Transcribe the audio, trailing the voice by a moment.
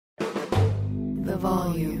the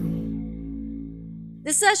volume.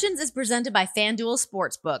 The Sessions is presented by FanDuel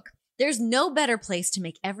Sportsbook. There's no better place to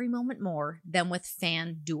make every moment more than with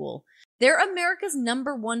FanDuel. They're America's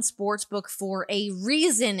 #1 sportsbook for a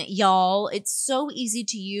reason, y'all. It's so easy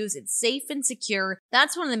to use. It's safe and secure.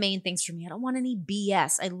 That's one of the main things for me. I don't want any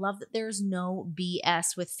BS. I love that there's no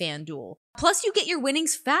BS with FanDuel. Plus, you get your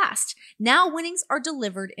winnings fast. Now winnings are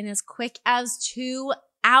delivered in as quick as 2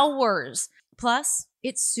 hours. Plus,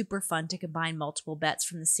 it's super fun to combine multiple bets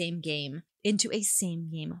from the same game into a same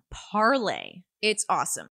game parlay. It's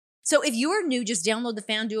awesome. So if you are new, just download the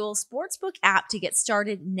FanDuel Sportsbook app to get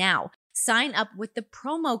started now. Sign up with the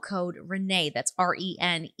promo code Renee, that's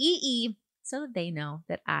RENEE, so that they know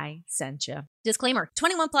that I sent you. Disclaimer,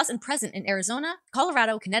 21 plus and present in Arizona,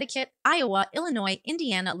 Colorado, Connecticut, Iowa, Illinois,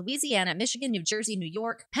 Indiana, Louisiana, Michigan, New Jersey, New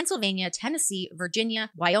York, Pennsylvania, Tennessee,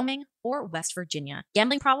 Virginia, Wyoming, or West Virginia.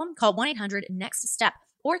 Gambling problem? Call 1-800-NEXT-STEP.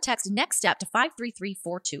 Or text Next Step to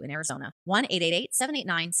 53342 in Arizona,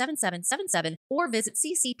 1-888-789-7777, or visit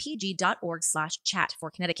ccpg.org/chat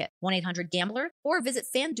for Connecticut, 1-800-GAMBLER, or visit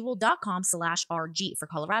fanduel.com/RG for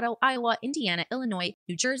Colorado, Iowa, Indiana, Illinois,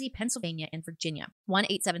 New Jersey, Pennsylvania, and Virginia,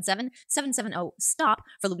 1-877-770-STOP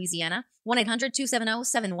for Louisiana,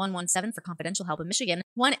 1-800-270-7117 for confidential help in Michigan,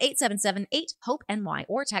 1-877-8-HOPE-NY,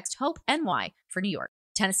 or text HOPE-NY for New York.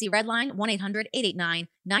 Tennessee Redline,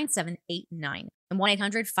 1-800-889-9789, and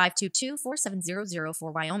 1-800-522-4700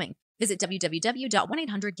 for Wyoming. Visit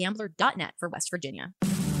www.1800gambler.net for West Virginia.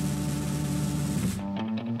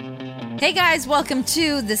 Hey guys, welcome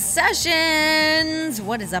to The Sessions.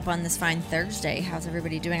 What is up on this fine Thursday? How's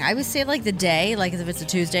everybody doing? I always say like the day, like as if it's a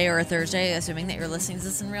Tuesday or a Thursday, assuming that you're listening to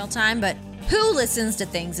this in real time, but who listens to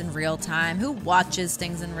things in real time? Who watches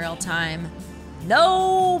things in real time?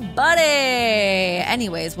 Nobody!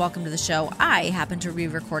 Anyways, welcome to the show. I happen to be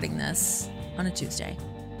recording this on a Tuesday.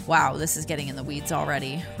 Wow, this is getting in the weeds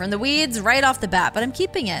already. We're in the weeds right off the bat, but I'm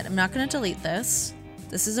keeping it. I'm not going to delete this.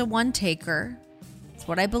 This is a one-taker. It's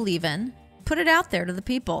what I believe in. Put it out there to the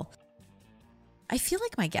people. I feel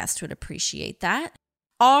like my guest would appreciate that.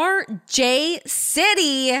 RJ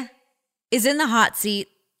City is in the hot seat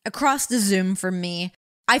across the Zoom from me.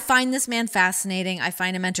 I find this man fascinating. I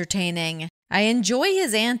find him entertaining. I enjoy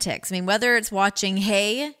his antics. I mean, whether it's watching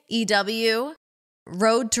Hey, EW,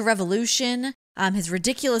 Road to Revolution, his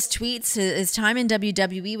ridiculous tweets, his time in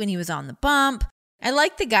WWE when he was on the bump. I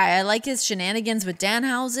like the guy. I like his shenanigans with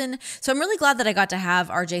Danhausen. So I'm really glad that I got to have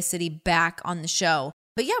RJ City back on the show.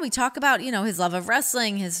 But yeah, we talk about, you know, his love of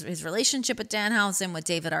wrestling, his relationship with Danhausen, with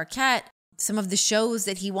David Arquette, some of the shows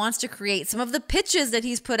that he wants to create, some of the pitches that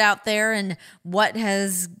he's put out there, and what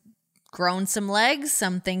has grown some legs,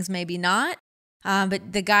 some things maybe not.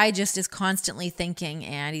 But the guy just is constantly thinking,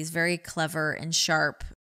 and he's very clever and sharp.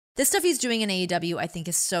 The stuff he's doing in AEW, I think,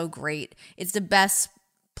 is so great. It's the best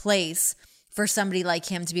place for somebody like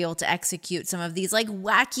him to be able to execute some of these like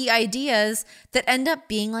wacky ideas that end up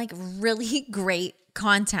being like really great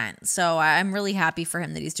content. So I'm really happy for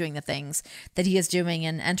him that he's doing the things that he is doing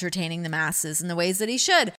and entertaining the masses in the ways that he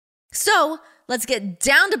should. So let's get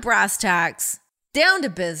down to brass tacks, down to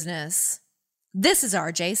business. This is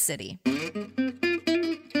RJ City.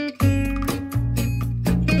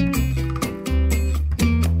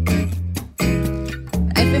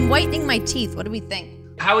 I've been whitening my teeth. What do we think?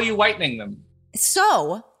 How are you whitening them?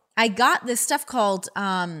 So I got this stuff called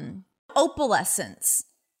opalescence.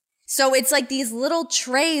 So it's like these little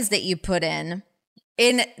trays that you put in.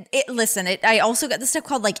 I also got this stuff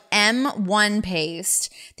called like M1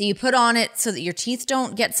 paste that you put on it so that your teeth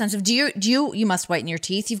don't get sensitive. You must whiten your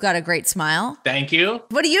teeth. You've got a great smile. Thank you.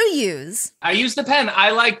 What do you use? I use the pen.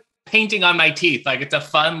 I like painting on my teeth. Like it's a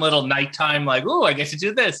fun little nighttime, like, oh, I get to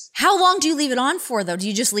do this. How long do you leave it on for though? Do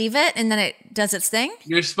you just leave it and then it does its thing?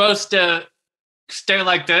 You're supposed to stay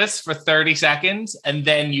like this for 30 seconds and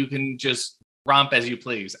then you can just romp as you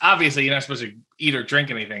please. Obviously, you're not supposed to eat or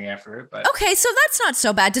drink anything after it, but okay, so that's not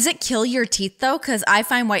so bad. Does it kill your teeth though? Because I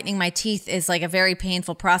find whitening my teeth is like a very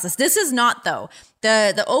painful process. This is not though.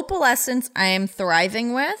 The opalescence I am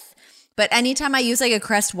thriving with, but anytime I use like a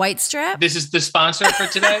Crest white strip, this is the sponsor for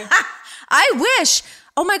today. I wish.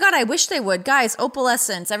 Oh my god, I wish they would, guys.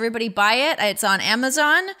 Opalescence, everybody buy it. It's on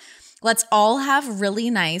Amazon. Let's all have really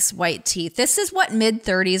nice white teeth. This is what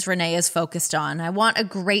mid-30s Renee is focused on. I want a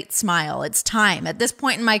great smile. It's time. At this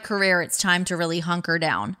point in my career, it's time to really hunker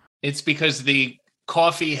down. It's because the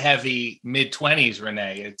coffee-heavy mid-20s,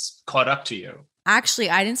 Renee, it's caught up to you. Actually,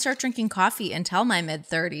 I didn't start drinking coffee until my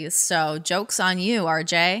mid-30s, so joke's on you,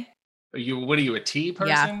 RJ. What are you, a tea person?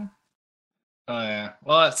 Yeah. Oh, yeah.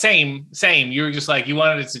 Well, same. You were just like, you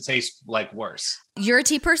wanted it to taste like worse. You're a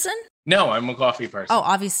tea person? No, I'm a coffee person. Oh,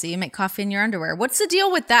 obviously, you make coffee in your underwear. What's the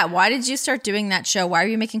deal with that? Why did you start doing that show? Why are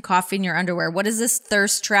you making coffee in your underwear? What is this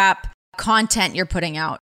thirst trap content you're putting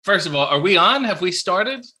out? First of all, are we on? Have we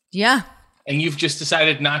started? Yeah. And you've just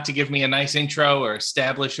decided not to give me a nice intro or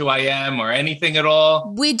establish who I am or anything at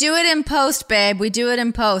all? We do it in post, babe. We do it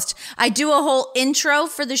in post. I do a whole intro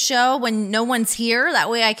for the show when no one's here. That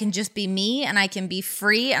way I can just be me and I can be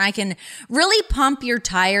free and I can really pump your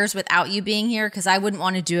tires without you being here because I wouldn't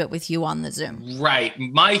want to do it with you on the Zoom. Right.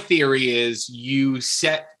 My theory is you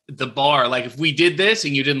set the bar. Like if we did this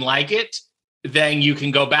and you didn't like it, then you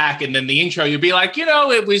can go back and then the intro, you'd be like, it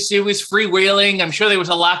was freewheeling. I'm sure there was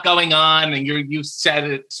a lot going on and you said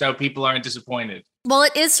it so people aren't disappointed. Well,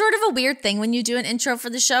 it is sort of a weird thing when you do an intro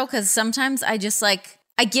for the show because sometimes I just I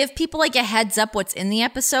give people like a heads up what's in the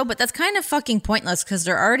episode, but that's kind of fucking pointless because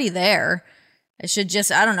they're already there. I should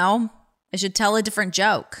just, I don't know. I should tell a different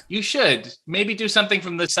joke. You should. Maybe do something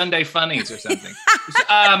from the Sunday Funnies or something.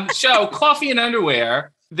 So Coffee and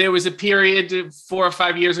Underwear. There was a period 4 or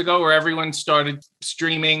 5 years ago where everyone started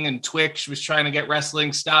streaming and Twitch was trying to get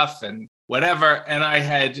wrestling stuff and whatever. And I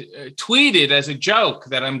had tweeted as a joke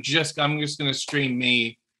that I'm just going to stream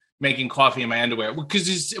me making coffee in my underwear,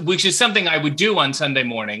 which is something I would do on Sunday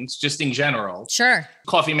mornings, just in general. Sure.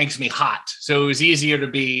 Coffee makes me hot. So it was easier to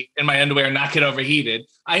be in my underwear and not get overheated.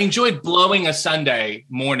 I enjoyed blowing a Sunday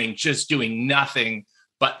morning, just doing nothing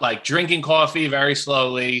but like drinking coffee very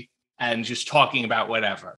slowly and just talking about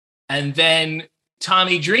whatever. And then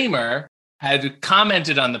Tommy Dreamer had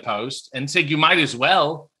commented on the post and said, you might as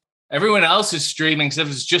well. Everyone else is streaming stuff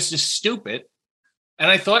is just as stupid. And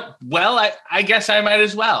I thought, well, I guess I might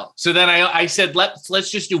as well. So then I said, let's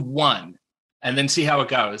just do one and then see how it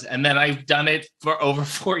goes. And then I've done it for over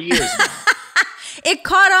 4 years now. It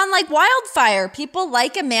caught on like wildfire. People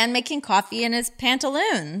like a man making coffee in his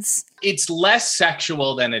pantaloons. It's less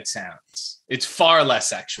sexual than it sounds. It's far less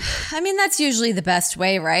sexual. I mean, that's usually the best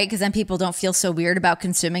way, right? Because then people don't feel so weird about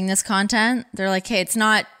consuming this content. They're like, hey, it's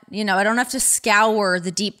not, I don't have to scour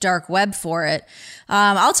the deep, dark web for it.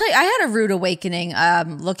 I'll tell you, I had a rude awakening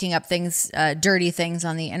looking up things, dirty things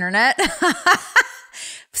on the internet.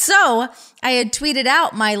 So I had tweeted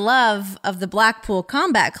out my love of the Blackpool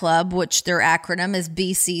Combat Club, which their acronym is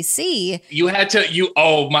BCC. You had to,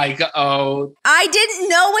 oh my God. Oh, I didn't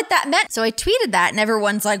know what that meant. So I tweeted that and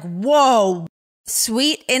everyone's like, whoa,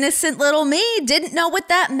 sweet, innocent little me. Didn't know what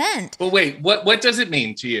that meant. Well, wait, what does it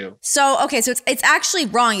mean to you? So, okay, so it's actually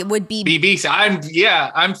wrong. It would be BBC.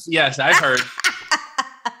 Yes, I've heard.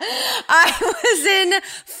 I was in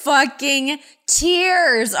fucking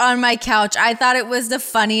tears on my couch. I thought it was the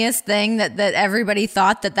funniest thing that everybody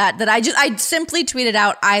thought that I simply tweeted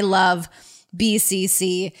out, I love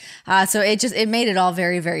BCC. So it made it all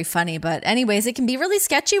very, very funny. But anyways, it can be really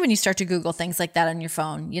sketchy when you start to Google things like that on your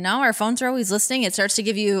phone. Our phones are always listening. It starts to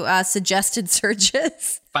give you suggested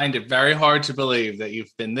searches. Find it very hard to believe that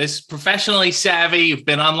you've been this professionally savvy. You've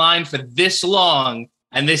been online for this long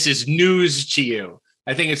and this is news to you.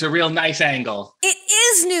 I think it's a real nice angle. It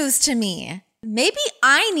is news to me. Maybe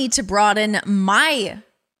I need to broaden my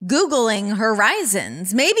Googling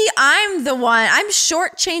horizons. Maybe I'm the one. I'm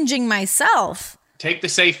shortchanging myself. Take the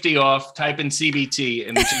safety off, type in CBT,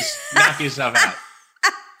 and just knock yourself out.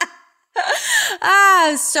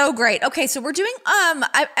 So great. Okay, so we're doing,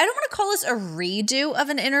 I don't want to call this a redo of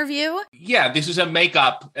an interview. Yeah, this is a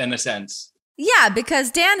makeup in a sense. Yeah,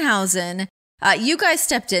 because Danhausen, you guys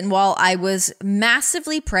stepped in while I was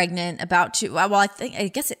massively pregnant,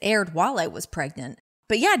 I guess it aired while I was pregnant.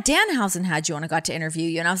 But yeah, Danhausen had you on. I got to interview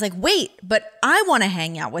you. And I was like, wait, but I want to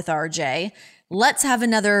hang out with RJ. Let's have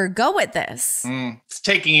another go at this. It's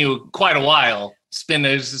taking you quite a while.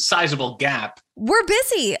 There's a sizable gap. We're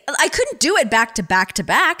busy. I couldn't do it back to back to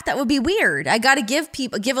back. That would be weird. I got to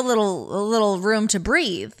give a little room to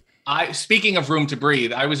breathe. Speaking of room to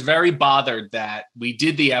breathe, I was very bothered that we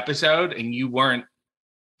did the episode and you weren't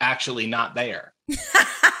actually not there.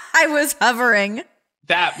 I was hovering.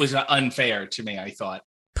 That was unfair to me, I thought.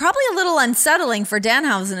 Probably a little unsettling for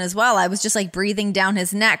Danhausen as well. I was just like breathing down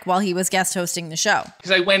his neck while he was guest hosting the show.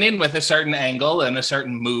 Because I went in with a certain angle and a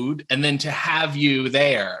certain mood, and then to have you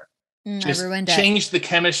there just changed the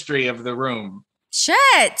chemistry of the room.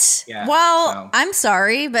 Shit. Yeah, well, I'm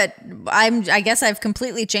sorry, but I guess I've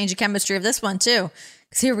completely changed the chemistry of this one too.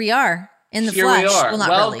 Because here we are in the flesh. We are. Well,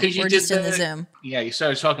 not really. We're just in the Zoom. Yeah, you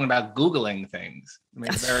started talking about Googling things. I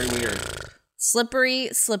mean, it's very weird. Slippery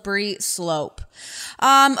slope.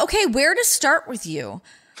 Okay, where to start with you?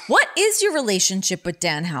 What is your relationship with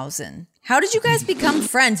Danhausen? How did you guys become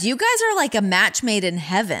friends? You guys are like a match made in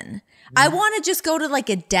heaven. I want to just go to like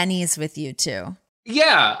a Denny's with you two.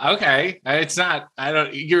 Yeah, okay.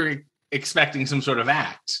 You're expecting some sort of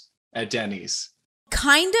act at Denny's.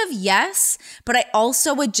 Kind of, yes. But I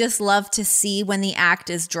also would just love to see when the act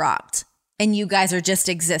is dropped and you guys are just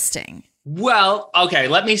existing. Well, okay,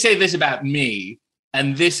 let me say this about me.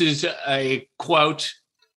 And this is a quote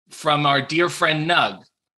from our dear friend Nug.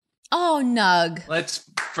 Oh, Nug. Let's,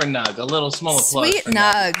 for Nug, a little small applause. Sweet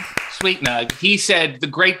Nug. Sweet Nug. He said, the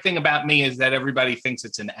great thing about me is that everybody thinks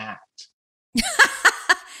it's an act.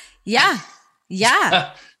 Yeah.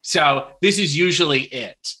 Yeah. So this is usually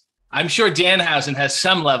it. I'm sure Danhausen has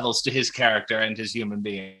some levels to his character and his human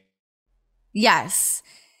being. Yes.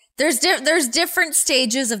 There's different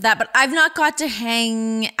stages of that, but I've not got to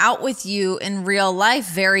hang out with you in real life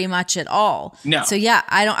very much at all. No. So yeah,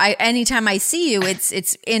 anytime I see you, it's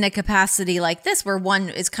in a capacity like this where one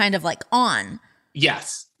is kind of like on.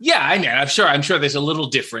 Yes. Yeah, I mean, I'm sure there's a little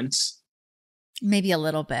difference. Maybe a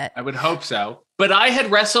little bit. I would hope so. But I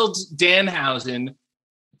had wrestled Danhausen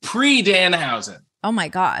pre-Danhausen. Oh my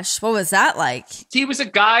gosh. What was that like? He was a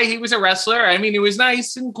guy, he was a wrestler. I mean, he was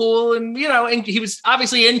nice and cool and, and he was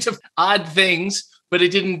obviously into odd things, but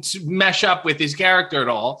it didn't mesh up with his character at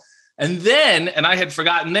all. And then, and I had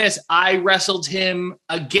forgotten this, I wrestled him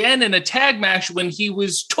again in a tag match when he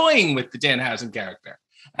was toying with the Danhausen character.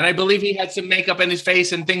 And I believe he had some makeup in his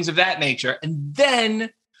face and things of that nature. And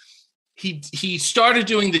then he started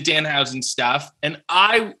doing the Danhausen stuff. And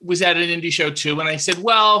I was at an indie show too. And I said,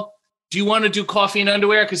 well, do you want to do Coffee and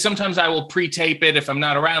Underwear? Because sometimes I will pre-tape it if I'm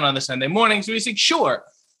not around on the Sunday morning. So he said, sure.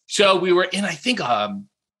 So we were in, I think, a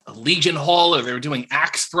Legion Hall, or they were doing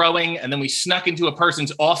axe throwing. And then we snuck into a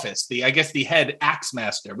person's office, the head axe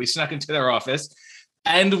master. We snuck into their office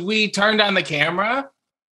and we turned on the camera.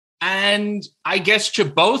 And I guess to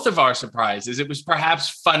both of our surprises, it was perhaps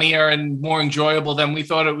funnier and more enjoyable than we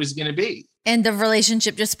thought it was going to be. And the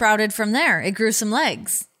relationship just sprouted from there. It grew some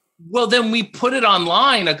legs. Well, then we put it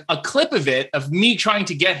online, a clip of it, of me trying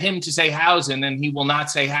to get him to say Hausen, and he will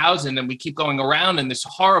not say Hausen. And we keep going around in this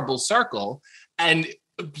horrible circle. And,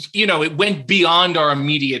 it went beyond our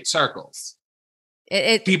immediate circles.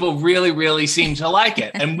 People really, really seemed to like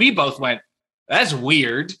it. And we both went, that's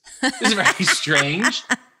weird. This is very strange.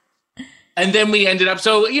 And then we ended up,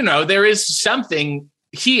 so, there is something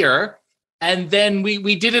here. And then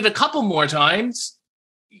we did it a couple more times.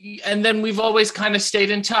 And then we've always kind of stayed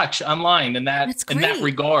in touch online in that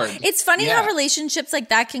regard. It's funny how relationships like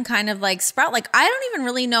that can kind of like sprout. Like, I don't even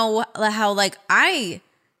really know how like I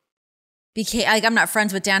became, like, I'm not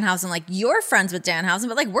friends with Danhausen, like you're friends with Danhausen,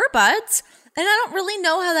 but like we're buds. And I don't really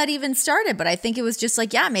know how that even started, but I think it was just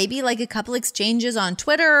like, yeah, maybe like a couple exchanges on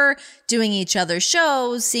Twitter, doing each other's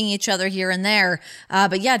shows, seeing each other here and there.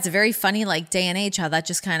 But yeah, it's a very funny like day and age how that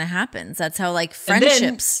just kind of happens. That's how like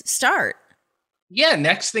friendships start. Yeah,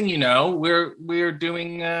 next thing you know, we're both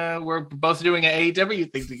doing an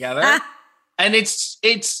AEW thing together, and it's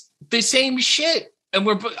the same shit. And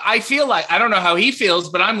I feel like, I don't know how he feels,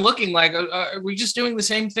 but I'm looking like, are we just doing the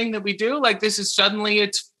same thing that we do? Like this is suddenly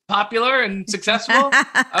it's popular and successful.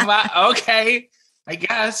 I'm like, okay, I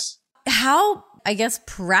guess. How, I guess,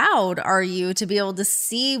 proud are you to be able to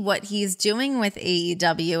see what he's doing with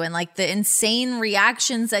AEW and like the insane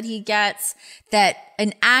reactions that he gets, that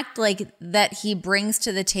an act like that he brings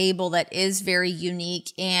to the table that is very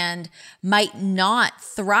unique and might not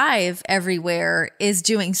thrive everywhere is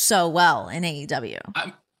doing so well in AEW?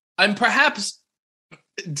 I'm perhaps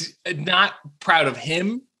not proud of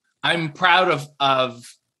him. I'm proud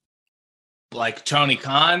of like Tony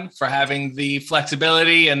Khan for having the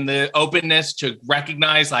flexibility and the openness to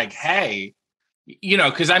recognize like, hey,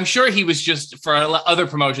 because I'm sure he was just, for other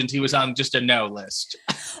promotions, he was on just a no list.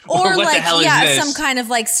 Or what like, the hell is this? Some kind of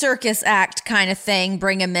like circus act kind of thing,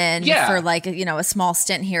 bring him in for like, a small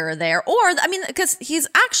stint here or there. Or, I mean, because he's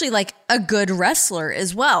actually like a good wrestler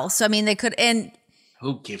as well. So, I mean, they could, and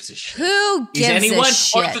who gives a shit? Who gives a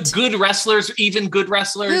shit? Are the good wrestlers even good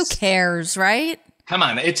wrestlers? Who cares, right? Come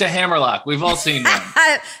on, it's a hammerlock. We've all seen them.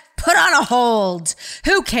 Put on a hold.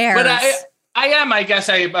 Who cares? But I am,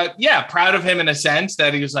 proud of him in a sense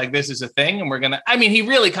that he was like, this is a thing and we're going to, he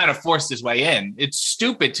really kind of forced his way in. It's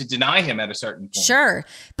stupid to deny him at a certain point. Sure.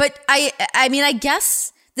 But I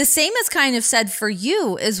guess the same is kind of said for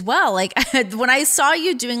you as well. Like when I saw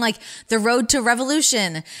you doing like the Road to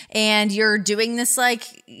Revolution and you're doing this,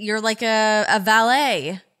 like, you're like a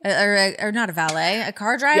valet. Or not a valet, a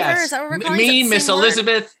car driver? Yes. Is that what we're calling Me, Miss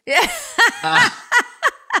Elizabeth. Yeah.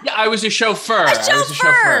 I was a chauffeur.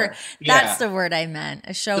 That's the word I meant.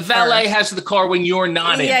 A chauffeur. The valet has the car when you're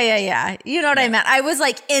not in. Yeah. You know what I meant. I was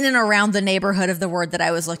like in and around the neighborhood of the word that I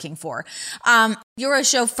was looking for. You're a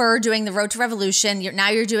chauffeur doing the Road to Revolution. Now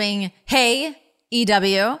you're doing Hey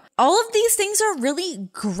EW. All of these things are really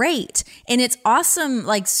great and it's awesome,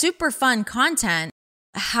 like super fun content.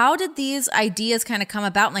 How did these ideas kind of come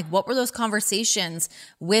about? Like, what were those conversations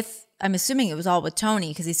with? I'm assuming it was all with Tony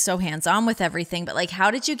because he's so hands-on with everything, but like,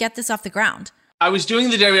 how did you get this off the ground? I was doing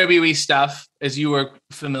the WWE stuff, as you were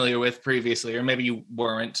familiar with previously, or maybe you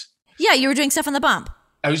weren't. Yeah, you were doing stuff on the bump.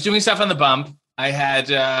 I was doing stuff on the bump. I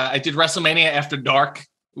did WrestleMania After Dark.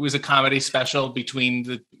 It was a comedy special between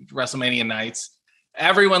the WrestleMania nights.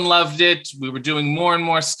 Everyone loved it. We were doing more and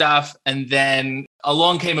more stuff. And then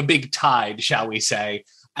along came a big tide, shall we say,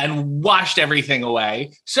 and washed everything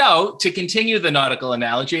away. So to continue the nautical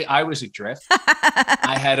analogy, I was adrift.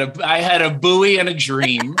 I had a buoy and a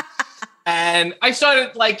dream. And I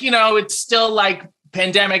started it's still like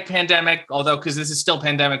pandemic, although because this is still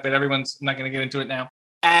pandemic, but everyone's not going to get into it now.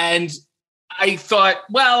 And I thought,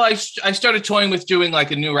 well, I started toying with doing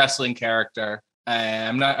like a new wrestling character.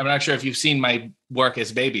 I'm not sure if you've seen my work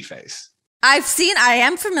as Babyface. I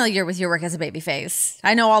am familiar with your work as a babyface.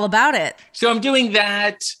 I know all about it. So I'm doing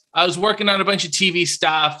that. I was working on a bunch of TV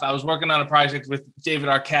stuff. I was working on a project with David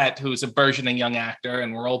Arquette, who's a burgeoning young actor,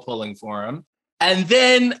 and we're all pulling for him. And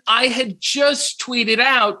then I had just tweeted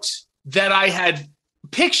out that I had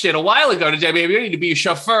pitched it a while ago to WWE to be a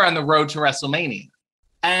chauffeur on the road to WrestleMania.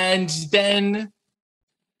 And then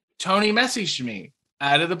Tony messaged me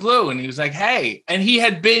out of the blue and he was like, hey, and he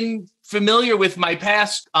had been familiar with my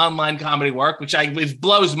past online comedy work, which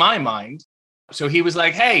blows my mind. So he was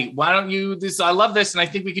like, hey, why don't you I love this. And I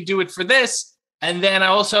think we could do it for this. And then I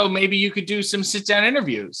also, maybe you could do some sit down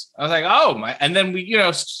interviews. I was like, oh my. And then we,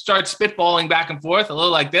 start spitballing back and forth a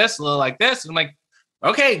little like this, a little like this. And I'm like,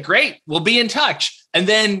 okay, great. We'll be in touch. And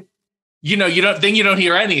then, you don't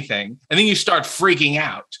hear anything. And then you start freaking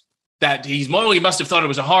out that he must have thought it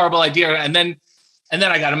was a horrible idea. And then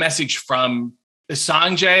I got a message from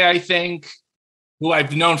Sanjay, I think, who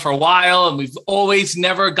I've known for a while, and we've always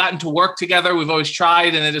never gotten to work together. We've always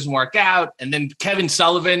tried, and it doesn't work out. And then Kevin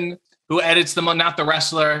Sullivan, who edits them, not the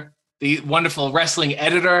wrestler, the wonderful wrestling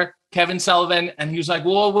editor, Kevin Sullivan. And he was like,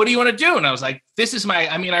 well, what do you want to do? And I was like,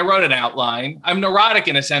 I wrote an outline. I'm neurotic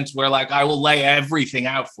in a sense where like, I will lay everything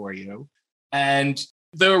out for you. And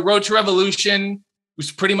the Road to Revolution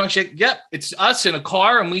was pretty much it. Yep. It's us in a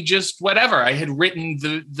car and we just, whatever. I had written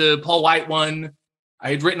the Paul White one. I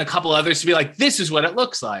had written a couple others to be like, this is what it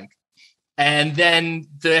looks like. And then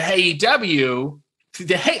the Hey EW,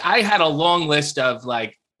 I had a long list of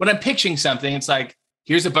like, when I'm pitching something, it's like,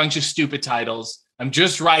 here's a bunch of stupid titles. I'm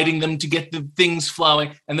just writing them to get the things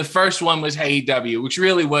flowing. And the first one was Hey EW, which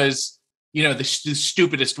really was, the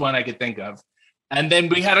stupidest one I could think of. And then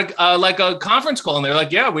we had a conference call and they're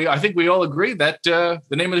like, yeah, I think we all agreed that the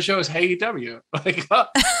name of the show is Hey EW. Like, oh,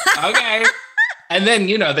 okay. And then,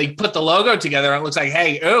 they put the logo together and it looks like,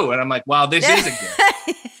 hey, ooh. And I'm like, wow, this is a gift.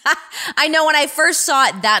 I know when I first saw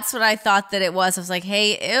it, that's what I thought that it was. I was like,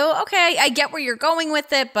 hey, ew, okay, I get where you're going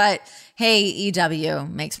with it, but Hey EW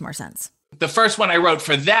makes more sense. The first one I wrote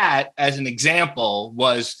for that as an example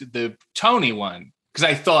was the Tony one. Because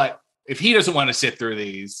I thought if he doesn't want to sit through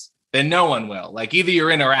these, then no one will. Like either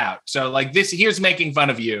you're in or out. So like here's making fun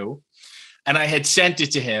of you. And I had sent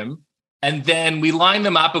it to him. And then we lined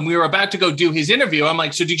them up and we were about to go do his interview. I'm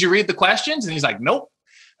like, so did you read the questions? And he's like, nope.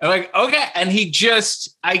 I'm like, okay. And he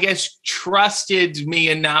just, I guess, trusted me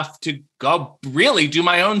enough to go really do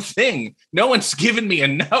my own thing. No one's given me a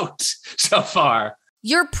note so far.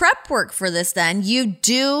 Your prep work for this, then, you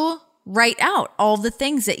do write out all the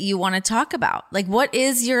things that you want to talk about. Like, what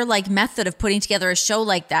is your method of putting together a show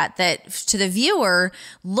like that to the viewer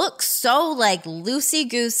looks so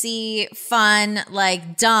loosey-goosey, fun,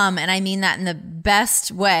 dumb, and I mean that in the best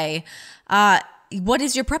way. What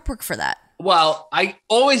is your prep work for that? Well, I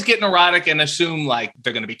always get neurotic and assume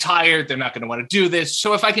they're going to be tired. They're not going to want to do this.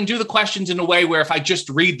 So if I can do the questions in a way where if I just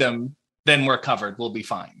read them, then we're covered. We'll be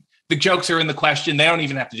fine. The jokes are in the question. They don't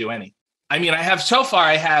even have to do any. I mean, I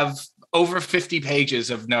have over 50 pages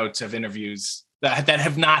of notes of interviews that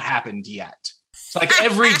have not happened yet. So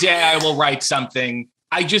every day I will write something.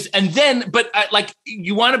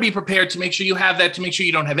 You want to be prepared to make sure you have that, to make sure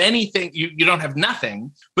you don't have anything. You don't have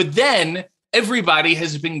nothing. But then everybody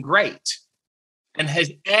has been great and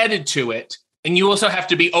has added to it. And you also have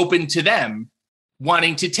to be open to them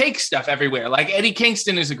wanting to take stuff everywhere. Like Eddie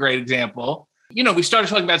Kingston is a great example. We started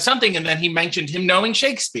talking about something and then he mentioned him knowing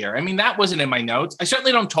Shakespeare. I mean, that wasn't in my notes. I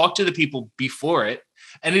certainly don't talk to the people before it.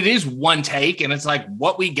 And it is one take. And it's like,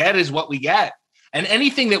 what we get is what we get. And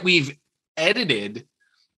anything that we've edited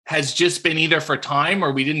has just been either for time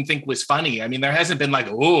or we didn't think was funny. I mean, there hasn't been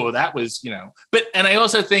oh, that was, But, and I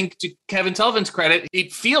also think to Kevin Sullivan's credit,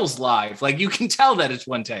 it feels live. You can tell that it's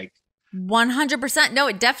one take. 100%. No,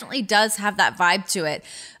 it definitely does have that vibe to it.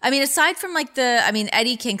 I mean, aside from like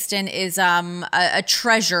Eddie Kingston is a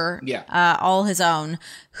treasure, all his own.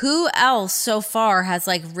 Who else so far has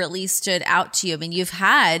like really stood out to you? I mean, you've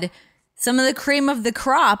had some of the cream of the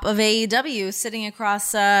crop of AEW sitting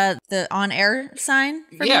across the on-air sign.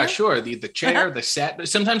 Yeah, sure. The chair, the set.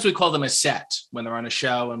 Sometimes we call them a set when they're on a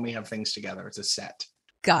show and we have things together. It's a set.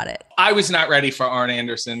 Got it. I was not ready for Arn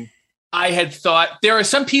Anderson. I had thought there are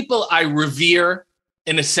some people I revere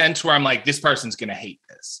in a sense where I'm like, this person's going to hate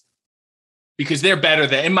this because they're better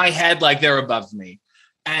than, in my head, like they're above me.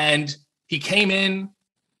 And he came in,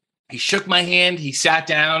 he shook my hand, he sat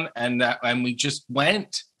down, and we just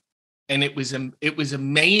went. And it was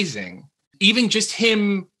amazing. Even just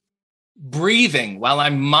him breathing while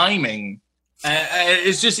I'm miming.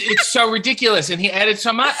 It's so ridiculous. And he added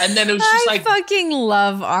so much. And then it was just I fucking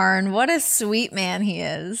love Arn. What a sweet man he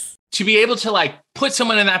is. To be able to like put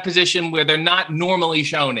someone in that position where they're not normally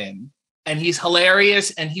shown in, and he's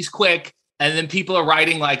hilarious and he's quick. And then people are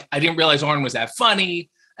writing like, I didn't realize Arn was that funny.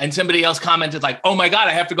 And somebody else commented like, oh my God,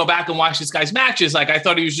 I have to go back and watch this guy's matches. Like I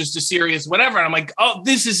thought he was just a serious whatever. And I'm like, oh,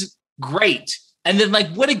 this is great. And then like,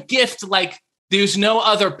 what a gift. Like there's no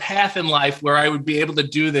other path in life where I would be able to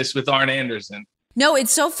do this with Arn Anderson. No,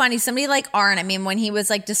 it's so funny. Somebody like Arn, I mean, when he was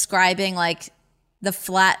like describing like the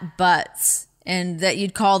flat butts and that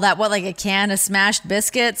you'd call that what, like a can of smashed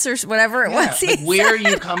biscuits or whatever it was. Like, where are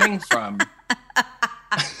you coming from?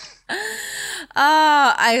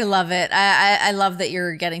 Oh, I love it. I love that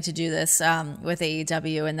you're getting to do this with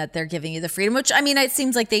AEW and that they're giving you the freedom, which I mean, it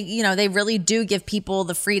seems like they really do give people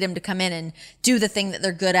the freedom to come in and do the thing that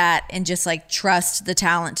they're good at and just like trust the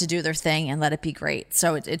talent to do their thing and let it be great.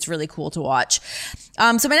 So it's really cool to watch.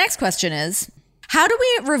 So my next question is, how do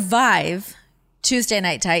we revive Tuesday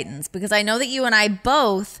Night Titans? Because I know that you and I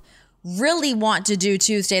both really want to do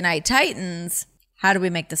Tuesday Night Titans. How do we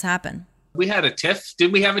make this happen? We had a tiff.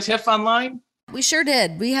 Did we have a tiff online? We sure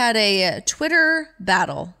did. We had a Twitter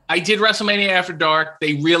battle. I did WrestleMania After Dark.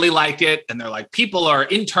 They really liked it. And they're like, people are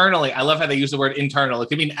internally. I love how they use the word internal. It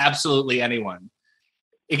could mean absolutely anyone.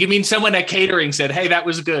 It could mean someone at catering said, hey, that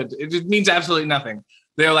was good. It means absolutely nothing.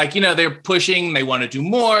 They're like, they're pushing. They want to do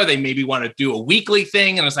more. They maybe want to do a weekly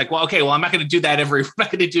thing. And it's like, well, okay, well, I'm not going to do that I'm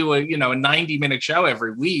not going to do a 90-minute show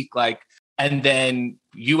every week. And then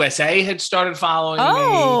USA had started following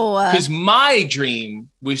me. Because my dream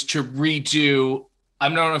was to redo, I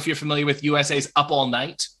don't know if you're familiar with USA's Up All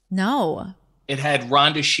Night. No. It had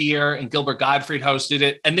Rhonda Shear and Gilbert Gottfried hosted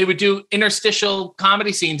it. And they would do interstitial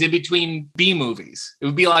comedy scenes in between B movies. It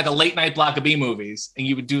would be like a late night block of B movies. And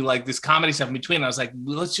you would do like this comedy stuff in between. And I was like,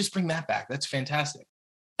 well, let's just bring that back. That's fantastic.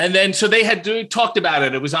 And then, so they had talked about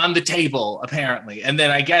it. It was on the table, apparently. And then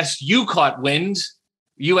I guess you caught wind.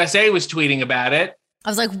 USA was tweeting about it. I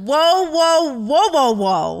was like, whoa.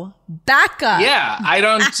 Back up. Yeah, I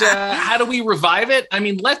don't, how do we revive it? I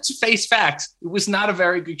mean, let's face facts. It was not a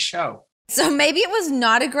very good show. So maybe it was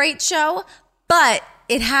not a great show, but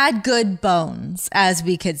it had good bones, as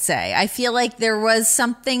we could say. I feel like there was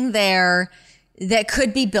something there that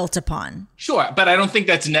could be built upon. Sure, but I don't think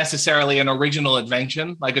that's necessarily an original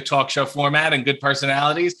invention, like a talk show format and good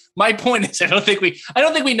personalities. My point is, I don't think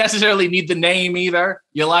we necessarily need the name either.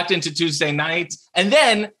 You're locked into Tuesday nights. And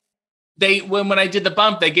then when I did the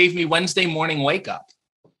bump, they gave me Wednesday Morning Wake Up.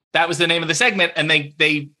 That was the name of the segment, and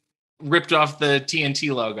they ripped off the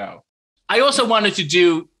TNT logo. I also wanted to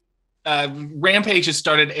do Rampage has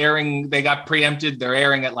started airing. They got preempted. They're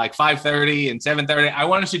airing at like 5:30 and 7:30. I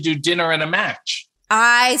wanted to do Dinner and a Match.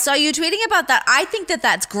 I saw you tweeting about that. I think that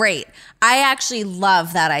that's great. I actually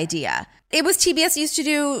love that idea. It was TBS used to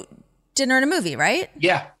do Dinner and a Movie, right?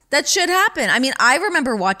 Yeah. That should happen. I mean, I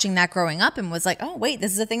remember watching that growing up and was like, oh, wait,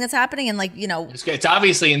 this is a thing that's happening. And like, It's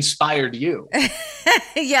obviously inspired you.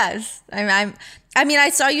 Yes. I mean, I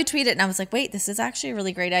saw you tweet it and I was like, wait, this is actually a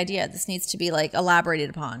really great idea. This needs to be like elaborated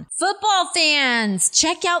upon. Football fans,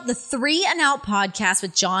 check out the 3 and Out podcast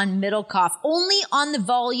with John Middlecoff, only on the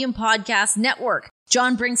Volume Podcast Network.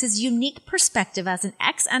 John brings his unique perspective as an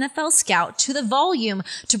ex-NFL scout to the Volume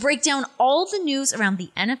to break down all the news around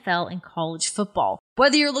the NFL and college football.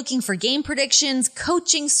 Whether you're looking for game predictions,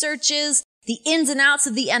 coaching searches, the ins and outs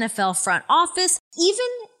of the NFL front office, even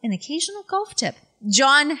an occasional golf tip,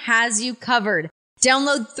 John has you covered.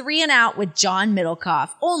 Download 3 and Out with John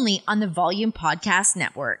Middlecoff, only on the Volume Podcast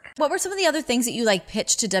Network. What were some of the other things that you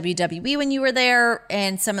pitched to WWE when you were there,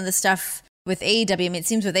 and some of the stuff with AEW? I mean, it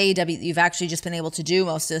seems with AEW you've actually just been able to do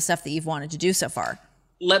most of the stuff that you've wanted to do so far.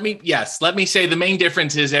 Let me say the main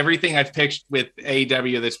difference is everything I've pitched with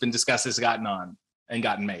AEW that's been discussed has gotten on and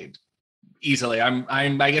gotten made easily. I'm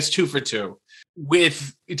I guess 2 for 2.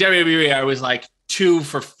 with WWE, I was like 2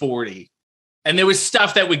 for 40. And there was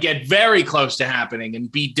stuff that would get very close to happening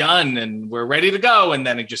and be done and we're ready to go. And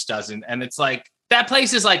then it just doesn't. And it's like, that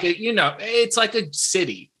place is like, it's like a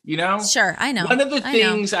city, Sure, I know. One of the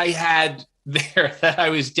things I had there that I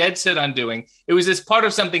was dead set on doing, it was as part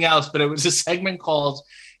of something else, but it was a segment called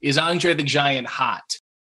Is Andre the Giant Hot?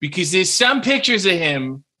 Because there's some pictures of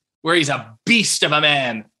him where he's a beast of a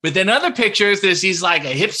man. But then other pictures, he's like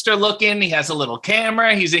a hipster looking. He has a little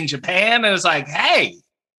camera. He's in Japan. And it's like, hey,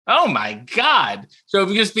 oh my God. So it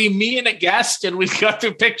would just be me and a guest and we'd go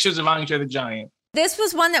through pictures of Andre the Giant. This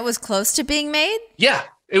was one that was close to being made? Yeah.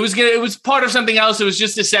 It was part of something else. It was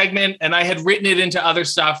just a segment. And I had written it into other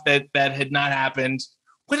stuff that had not happened.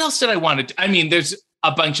 What else did I want to do? I mean, there's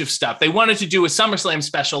a bunch of stuff. They wanted to do a SummerSlam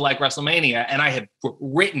special like WrestleMania. And I had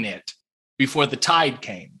written it before the tide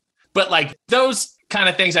came. But like those kind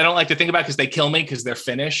of things I don't like to think about because they kill me because they're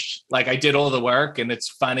finished. Like I did all the work and it's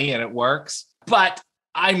funny and it works. But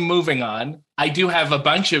I'm moving on. I do have a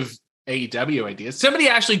bunch of AEW ideas. Somebody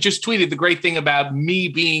actually just tweeted the great thing about me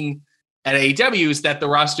being at AEW is that the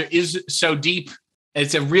roster is so deep.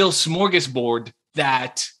 It's a real smorgasbord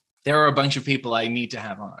that there are a bunch of people I need to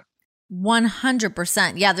have on.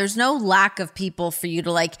 100%. Yeah, there's no lack of people for you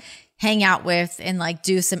to like hang out with and like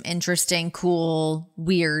do some interesting, cool,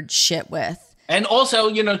 weird shit with. And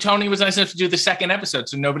also, Tony was nice enough to do the second episode,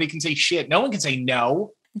 so nobody can say shit. No one can say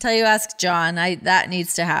no. Until you ask John, that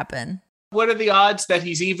needs to happen. What are the odds that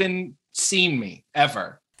he's even seen me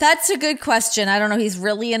ever? That's a good question. I don't know. He's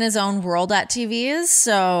really in his own world at TVs.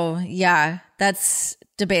 So yeah, that's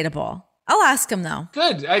debatable. I'll ask him though.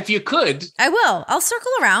 Good. If you could. I will. I'll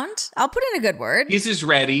circle around. I'll put in a good word. He's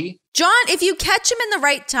ready. John, if you catch him in the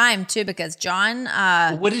right time too, because John...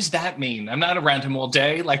 what does that mean? I'm not around him all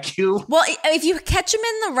day like you. Well, if you catch him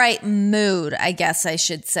in the right mood, I guess I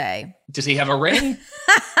should say. Does he have a ring?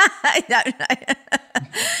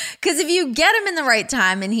 Because if you get him in the right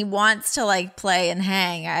time and he wants to like play and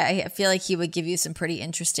hang, I feel like he would give you some pretty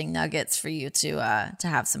interesting nuggets for you to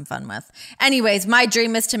have some fun with. Anyways, my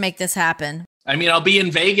dream is to make this happen. I mean, I'll be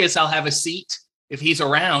in Vegas. I'll have a seat if he's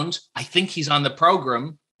around. I think he's on the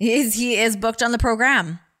program. He is booked on the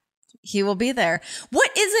program. He will be there. What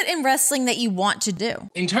is it in wrestling that you want to do?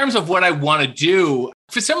 In terms of what I want to do,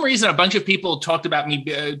 for some reason, a bunch of people talked about me,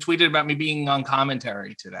 tweeted about me being on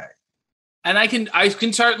commentary today. And I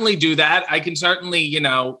can certainly do that. I can certainly,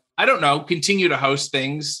 I don't know, continue to host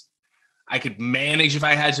things. I could manage if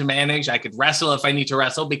I had to manage. I could wrestle if I need to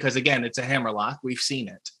wrestle because, again, it's a hammerlock. We've seen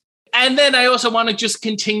it. And then I also want to just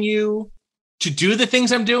continue to do the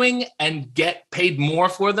things I'm doing and get paid more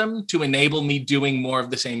for them to enable me doing more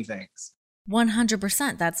of the same things.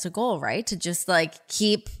 100%. That's the goal, right? To just like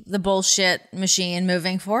keep the bullshit machine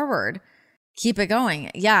moving forward. Keep it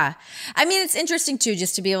going. Yeah. I mean, it's interesting too,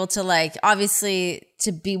 just to be able to like, obviously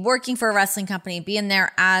to be working for a wrestling company, be in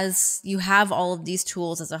there as you have all of these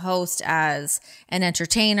tools as a host, as an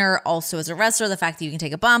entertainer, also as a wrestler. The fact that you can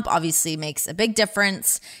take a bump obviously makes a big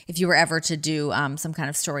difference. If you were ever to do some kind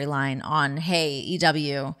of storyline on, hey,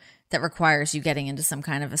 EW, that requires you getting into some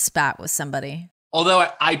kind of a spat with somebody. Although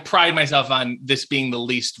I pride myself on this being the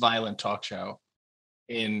least violent talk show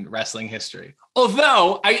in wrestling history.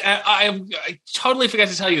 Although I totally forgot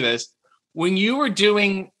to tell you this. When you were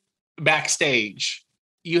doing backstage,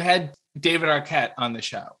 you had David Arquette on the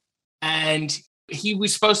show and he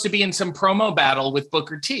was supposed to be in some promo battle with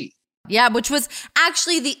Booker T. Yeah, which was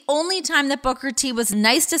actually the only time that Booker T was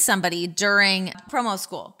nice to somebody during promo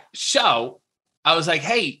school. So I was like,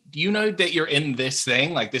 hey, do you know that you're in this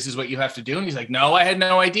thing? Like, this is what you have to do. And he's like, no, I had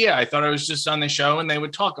no idea. I thought I was just on the show and they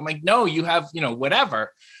would talk. I'm like, no, you have,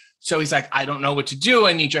 whatever. So he's like, I don't know what to do.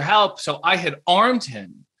 I need your help. So I had armed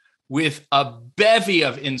him with a bevy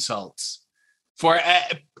of insults for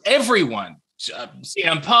everyone,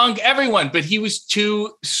 CM Punk, everyone. But he was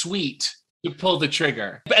too sweet to pull the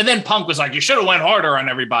trigger. And then Punk was like, you should have went harder on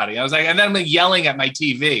everybody. I was like, and then I'm yelling at my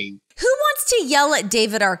TV. Who wants to yell at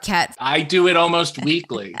David Arquette? I do it almost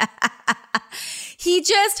weekly. He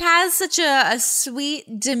just has such a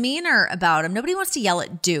sweet demeanor about him. Nobody wants to yell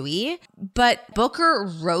at Dewey, but Booker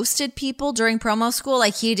roasted people during promo school.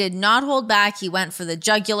 Like, he did not hold back. He went for the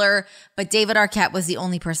jugular, but David Arquette was the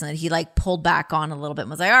only person that he like pulled back on a little bit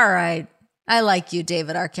and was like, all right, I like you,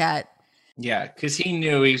 David Arquette. Yeah, because he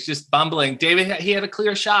knew he was just bumbling. David, he had a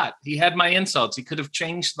clear shot. He had my insults. He could have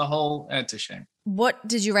changed the whole. It's a shame. What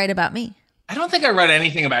did you write about me? I don't think I wrote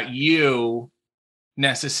anything about you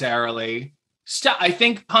necessarily. I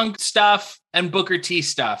think Punk stuff and Booker T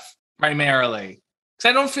stuff primarily. Because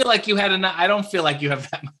I don't feel like you had enough. I don't feel like you have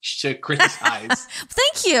that much to criticize.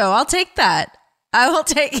 Thank you. I'll take that. I will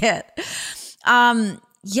take it.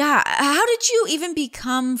 Yeah. How did you even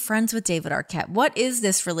become friends with David Arquette? What is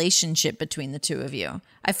this relationship between the two of you?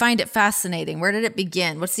 I find it fascinating. Where did it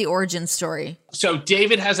begin? What's the origin story? So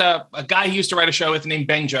David has a guy he used to write a show with named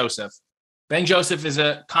Ben Joseph. Ben Joseph is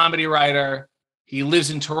a comedy writer. He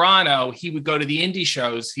lives in Toronto. He would go to the indie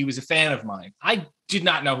shows. He was a fan of mine. I did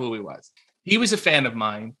not know who he was. He was a fan of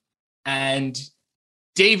mine. And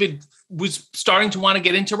David was starting to want to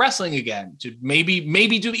get into wrestling again, to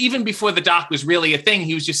maybe do, even before the doc was really a thing.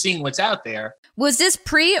 He was just seeing what's out there. Was this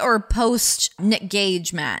pre or post Nick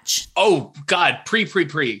Gage match? Oh God,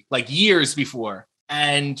 pre, like years before.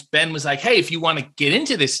 And Ben was like, hey, if you want to get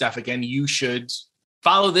into this stuff again, you should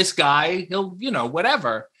follow this guy. He'll,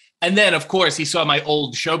 whatever. And then of course he saw my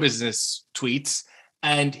old show business tweets,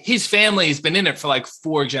 and his family has been in it for like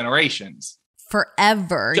 4 generations.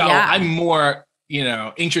 Forever. So yeah. I'm more,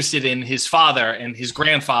 interested in his father and his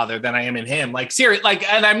grandfather than I am in him. Like, seriously,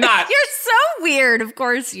 and I'm not. You're so weird. Of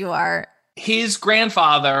course you are. His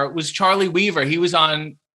grandfather was Charlie Weaver. He was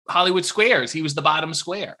on Hollywood Squares. He was the bottom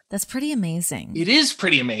square. That's pretty amazing. It is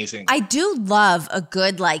pretty amazing. I do love a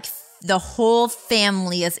good, the whole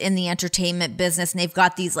family is in the entertainment business and they've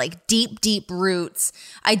got these deep roots.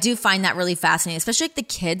 I do find that really fascinating, especially the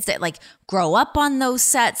kids that grow up on those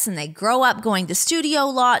sets and they grow up going to studio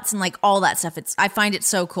lots and all that stuff. I find it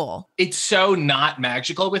so cool. It's so not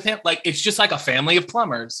magical with him. It's just like a family of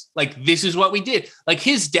plumbers. This is what we did.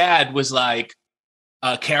 His dad was a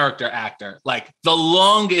character actor, the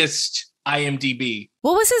longest IMDb.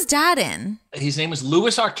 What was his dad in? His name was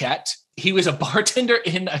Louis Arquette. He was a bartender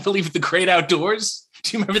in, I believe, The Great Outdoors.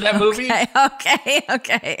 Do you remember that movie?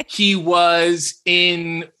 Okay. He was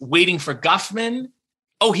in Waiting for Guffman.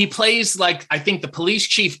 Oh, he plays I think the police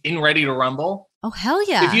chief in Ready to Rumble. Oh, hell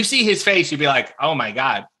yeah. If you see his face, you'd be like, oh my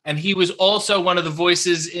God. And he was also one of the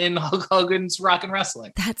voices in Hulk Hogan's Rock and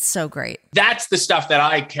Wrestling. That's so great. That's the stuff that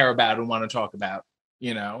I care about and want to talk about,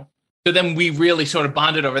 So then we really sort of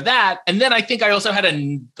bonded over that. And then I think I also had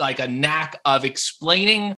a knack of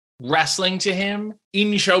explaining wrestling to him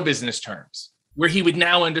in show business terms, where he would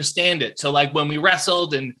now understand it. So when we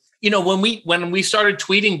wrestled and, when we started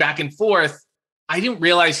tweeting back and forth, I didn't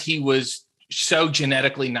realize he was so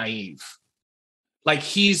genetically naive.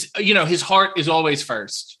 He's, his heart is always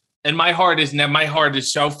first. And my heart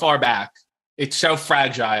is so far back. It's so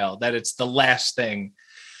fragile that it's the last thing.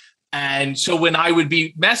 And so when I would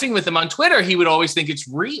be messing with him on Twitter, he would always think it's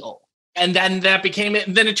real. And then that became it.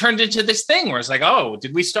 And then it turned into this thing where it's oh,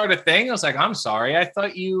 did we start a thing? I was I'm sorry. I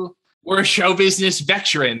thought you were a show business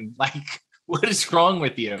veteran. What is wrong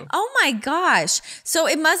with you? Oh my gosh. So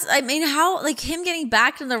it must, how, him getting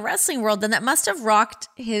back to the wrestling world, then that must have rocked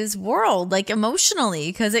his world,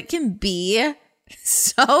 emotionally, because it can be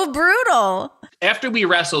so brutal. After we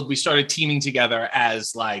wrestled, we started teaming together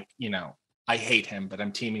as I hate him, but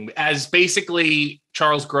I'm teaming as basically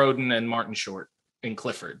Charles Grodin and Martin Short in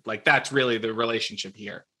Clifford. That's really the relationship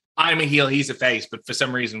here. I'm a heel, he's a face, but for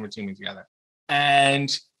some reason we're teaming together.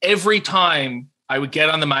 And every time I would get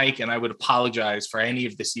on the mic and I would apologize for any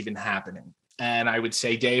of this even happening. And I would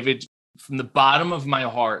say, David, from the bottom of my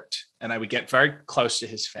heart, and I would get very close to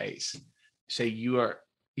his face, say, you are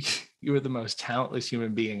the most talentless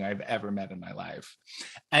human being I've ever met in my life.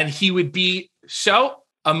 And he would be so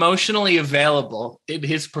emotionally available in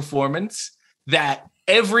his performance that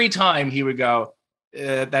every time he would go,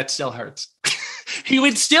 that still hurts. He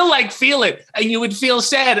would still feel it, and you would feel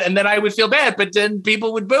sad, and then I would feel bad, but then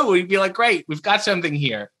people would boo. We'd be like, great, we've got something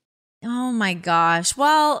here. Oh my gosh.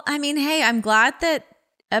 Well, hey, I'm glad that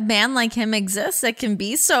a man like him exists that can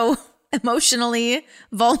be so emotionally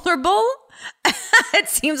vulnerable. It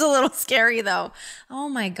seems a little scary though. Oh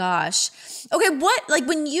my gosh. Okay, what,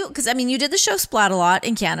 when you, because you did the show Splat-A-Lot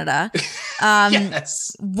in Canada.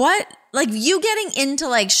 Yes. What, you getting into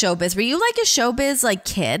showbiz, were you a showbiz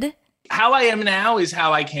kid? How I am now is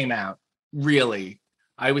how I came out, really.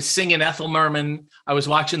 I was singing Ethel Merman. I was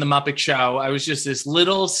watching The Muppet Show. I was just this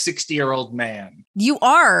little 60-year-old man. You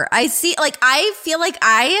are. I see, I feel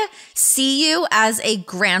I see you as a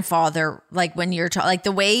grandfather, when you're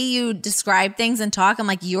the way you describe things and talk,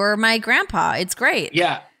 I'm you're my grandpa. It's great.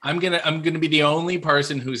 Yeah, I'm gonna be the only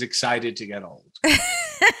person who's excited to get old.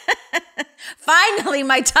 Finally,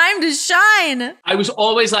 my time to shine. I was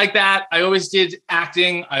always like that. I always did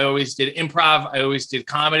acting. I always did improv. I always did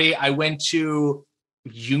comedy. I went to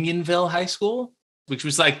Unionville High School, which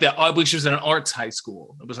was which was an arts high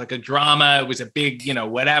school. It was a drama. It was a big,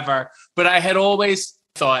 whatever. But I had always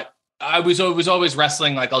thought I was always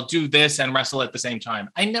wrestling. I'll do this and wrestle at the same time.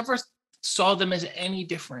 I never saw them as any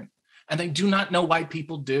different. And I do not know why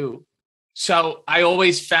people do. So I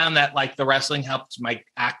always found that like the wrestling helped my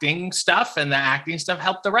acting stuff and the acting stuff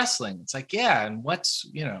helped the wrestling. It's like, yeah. And what's,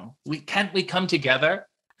 we come together.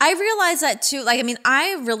 I realized that too. Like, I mean,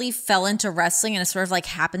 I really fell into wrestling in a sort of like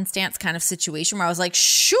happenstance kind of situation where I was like,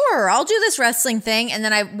 sure, I'll do this wrestling thing. And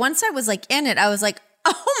then once I was like in it, I was like,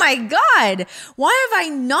 oh my God, why have I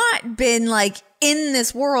not been like in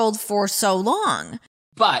this world for so long?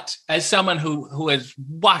 But as someone who has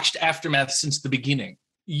watched Aftermath since the beginning,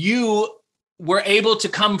 you were able to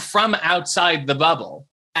come from outside the bubble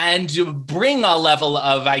and to bring a level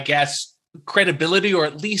of, I guess, credibility or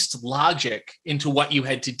at least logic into what you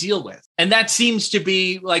had to deal with. And that seems to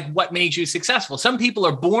be like what made you successful. Some people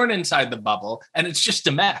are born inside the bubble and it's just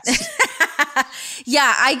a mess.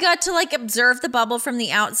 Yeah, I got to like observe the bubble from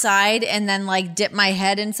the outside and then like dip my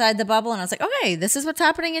head inside the bubble. And I was like, okay, this is what's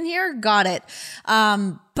happening in here. Got it.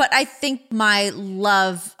 But I think my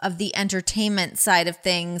love of the entertainment side of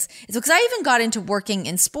things is because I even got into working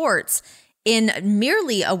in sports in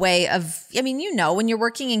merely a way of, I mean, when you're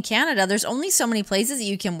working in Canada, there's only so many places that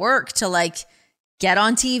you can work to like get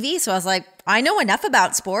on TV. So I was like, I know enough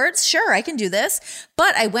about sports. Sure, I can do this.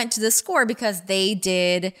 But I went to the Score because they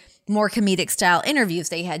did more comedic style interviews.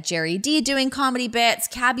 They had Jerry D doing comedy bits.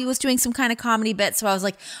 Cabby was doing some kind of comedy bits. So I was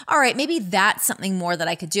like, all right, maybe that's something more that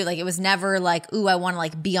I could do. Like it was never like, ooh, I want to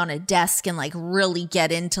like be on a desk and like really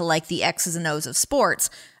get into like the X's and O's of sports.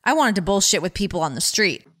 I wanted to bullshit with people on the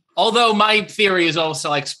street. Although my theory is also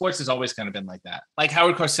like sports has always kind of been like that. Like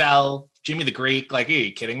Howard Cosell, Jimmy the Greek, like, are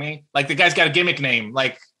you kidding me? Like the guy's got a gimmick name.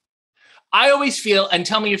 Like I always feel, and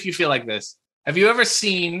tell me if you feel like this. Have you ever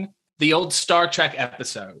seen the old Star Trek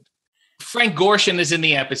episode? Frank Gorshin is in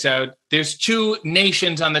the episode. There's two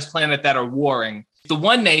nations on this planet that are warring. The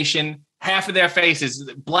one nation, half of their face is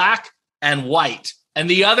black and white. And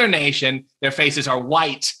the other nation, their faces are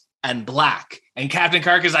white and black. And Captain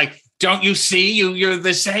Kirk is like, don't you see? You're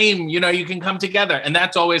the same. You can come together. And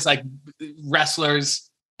that's always like wrestlers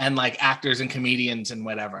and like actors and comedians and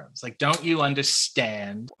whatever. It's like, don't you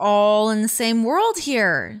understand? All in the same world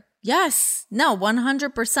here. Yes. No,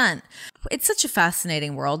 100%. It's such a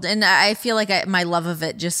fascinating world. And I feel like my love of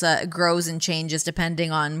it just grows and changes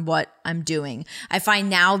depending on what I'm doing. I find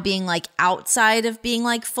now being like outside of being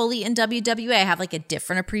like fully in WWE, I have like a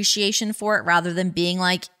different appreciation for it rather than being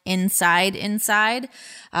like inside.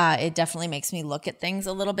 It definitely makes me look at things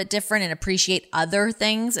a little bit different and appreciate other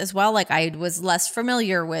things as well. Like I was less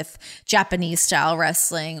familiar with Japanese style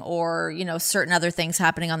wrestling or, certain other things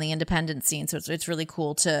happening on the independent scene. So it's really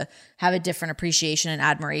cool to have a different appreciation and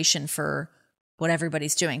admiration for what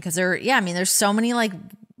everybody's doing. Cause there's so many like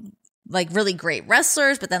really great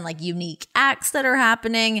wrestlers, but then like unique acts that are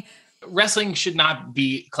happening. Wrestling should not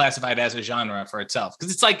be classified as a genre for itself.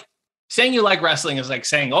 Cause it's like saying you like wrestling is like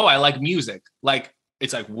saying, oh, I like music. Like,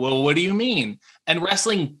 it's like, well, what do you mean? And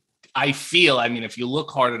wrestling, I feel, if you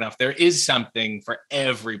look hard enough, there is something for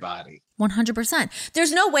everybody. 100%.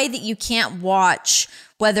 There's no way that you can't watch,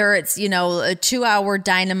 whether it's, a 2-hour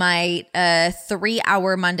Dynamite, a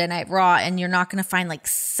 3-hour Monday Night Raw, and you're not going to find like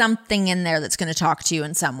something in there that's going to talk to you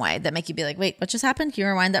in some way that make you be like, wait, what just happened? Can you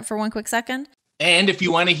rewind that for one quick second? And if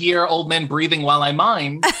you want to hear old men breathing while I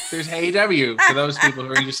mime, there's AEW for those people who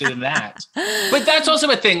are interested in that. But that's also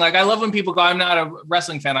a thing. Like, I love when people go, I'm not a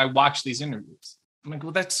wrestling fan. I watch these interviews. I'm like,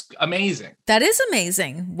 well, that's amazing. That is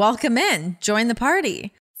amazing. Welcome in. Join the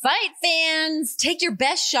party. Fight fans, take your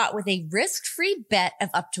best shot with a risk-free bet of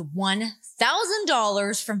up to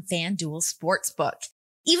 $1,000 from FanDuel Sportsbook.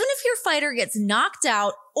 Even if your fighter gets knocked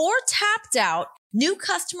out or tapped out, new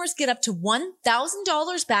customers get up to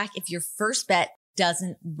 $1,000 back if your first bet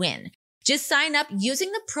doesn't win. Just sign up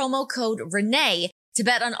using the promo code Renee to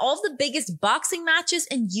bet on all the biggest boxing matches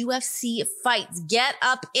and UFC fights. Get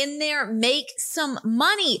up in there, make some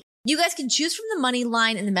money. You guys can choose from the money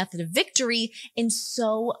line and the method of victory and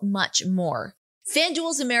so much more.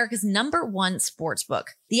 FanDuel is America's #1 sportsbook.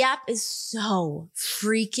 The app is so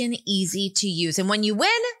freaking easy to use. And when you win,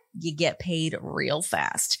 you get paid real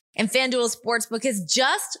fast. And FanDuel Sportsbook has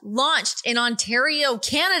just launched in Ontario,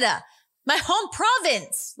 Canada, my home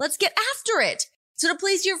province. Let's get after it. So to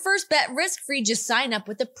place your first bet risk-free, just sign up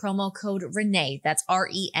with the promo code Renee. That's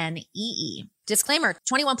RENEE. Disclaimer,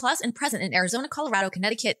 21 plus and present in Arizona, Colorado,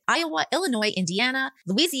 Connecticut, Iowa, Illinois, Indiana,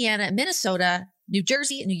 Louisiana, Minnesota, New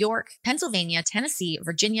Jersey, New York, Pennsylvania, Tennessee,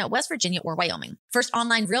 Virginia, West Virginia, or Wyoming. First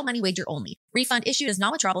online real money wager only. Refund issued as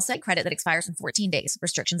non-withdrawable site credit that expires in 14 days.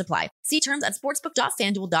 Restrictions apply. See terms at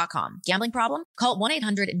sportsbook.fanduel.com. Gambling problem? Call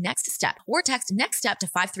 1-800-NEXT-STEP or text NEXT-STEP to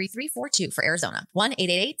 53342 for Arizona.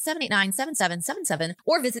 1-888-789-7777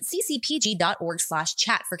 or visit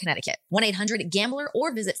ccpg.org/chat for Connecticut. 1-800-GAMBLER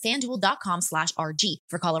or visit fanduel.com/RG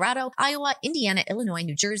for Colorado, Iowa, Indiana, Illinois,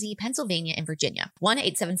 New Jersey, Pennsylvania, and Virginia.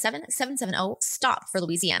 1-877-770-STOP for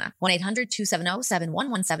Louisiana.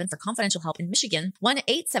 1-800-270-7117 for confidential help in Michigan.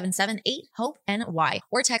 1-877-8-HOPE-NY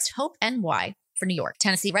or text HOPE-NY for New York.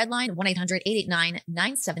 Tennessee Redline,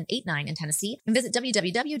 1-800-889-9789 in Tennessee. And visit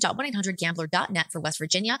www.1800gambler.net for West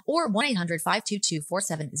Virginia or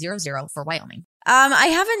 1-800-522-4700 for Wyoming. I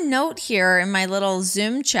have a note here in my little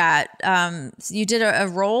Zoom chat. You did a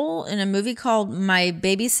role in a movie called My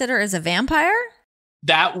Babysitter is a Vampire?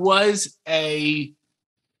 That was a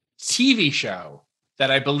TV show that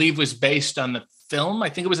I believe was based on the film. I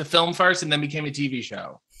think it was a film first and then became a TV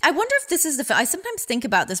show. I wonder if this is the film. I sometimes think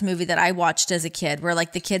about this movie that I watched as a kid where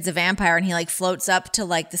like the kid's a vampire and he like floats up to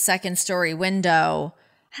like the second story window.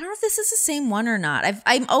 I don't know if this is the same one or not.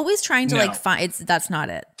 I'm always trying to like find that's not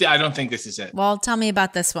it. I don't think this is it. Well, tell me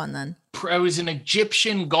about this one then. I was an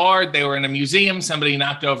Egyptian guard. They were in a museum. Somebody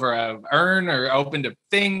knocked over a urn or opened a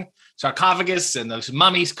thing, sarcophagus, and those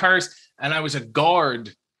mummies cursed. And I was a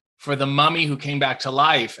guard for the mummy who came back to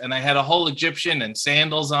life. And I had a whole Egyptian and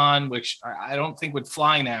sandals on, which I don't think would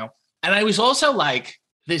fly now. And I was also like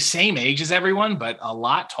the same age as everyone, but a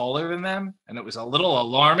lot taller than them. And it was a little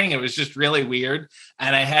alarming. It was just really weird.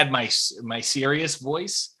 And I had my serious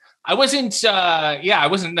voice. I wasn't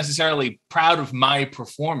necessarily proud of my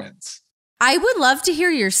performance. I would love to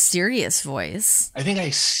hear your serious voice. I think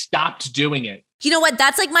I stopped doing it. You know what?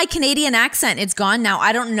 That's like my Canadian accent. It's gone now.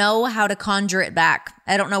 I don't know how to conjure it back.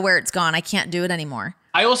 I don't know where it's gone. I can't do it anymore.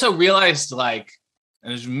 I also realized and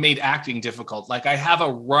it's made acting difficult. Like I have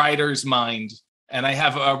a writer's mind and I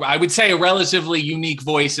have I would say a relatively unique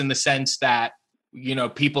voice in the sense that, you know,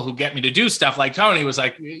 people who get me to do stuff like Tony was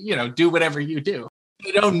like, you know, do whatever you do.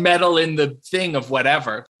 You don't meddle in the thing of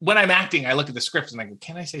whatever. When I'm acting, I look at the script and I go,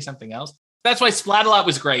 can I say something else? That's why Splat-A-Lot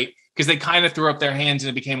was great because they kind of threw up their hands and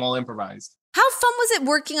it became all improvised. How fun was it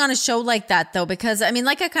working on a show like that, though? Because, I mean,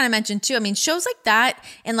 like I kind of mentioned, too, I mean, shows like that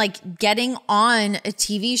and, like, getting on a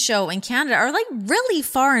TV show in Canada are, like, really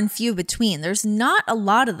far and few between. There's not a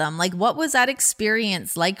lot of them. Like, what was that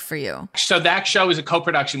experience like for you? So that show is a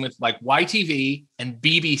co-production with, like, YTV and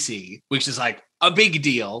BBC, which is, like, a big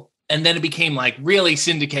deal. And then it became, like, really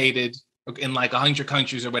syndicated in, like, 100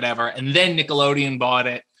 countries or whatever. And then Nickelodeon bought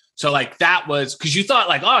it. So like that was because you thought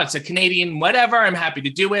like, oh, it's a Canadian, whatever. I'm happy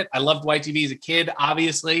to do it. I loved YTV as a kid,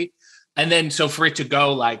 obviously. And then so for it to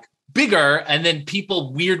go like bigger and then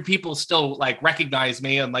weird people still like recognize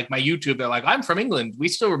me on like my YouTube. They're like, I'm from England. We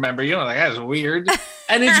still remember you. Like, that's weird.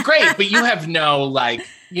 And it's great. But you have no like,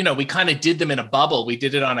 you know, we kind of did them in a bubble. We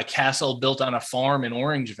did it on a castle built on a farm in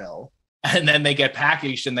Orangeville. And then they get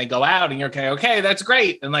packaged and they go out and you're okay, that's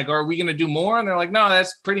great. And like, are we going to do more? And they're like, no,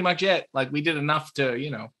 that's pretty much it. Like we did enough to,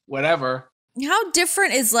 you know, whatever. How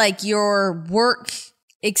different is like your work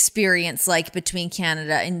experience like between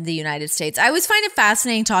Canada and the United States? I always find it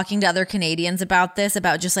fascinating talking to other Canadians about this,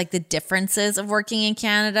 about just like the differences of working in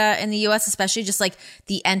Canada and the US, especially just like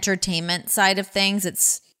the entertainment side of things.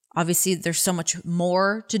 It's obviously there's so much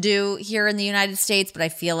more to do here in the United States, but I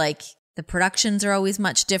feel like the productions are always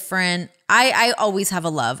much different. I always have a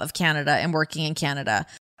love of Canada and working in Canada.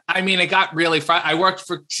 I mean, it got really I worked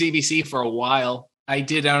for CBC for a while. I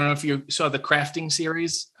don't know if you saw the crafting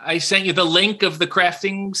series. I sent you the link of the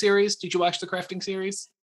crafting series. Did you watch the crafting series?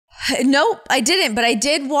 Nope, I didn't. But I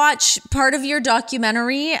did watch part of your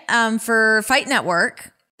documentary for Fight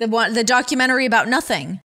Network, the documentary about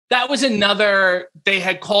nothing. That was another, they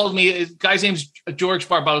had called me, the guy's name's George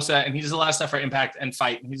Barbosa, and he does a lot of stuff for Impact and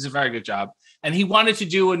Fight, and he does a very good job. And he wanted to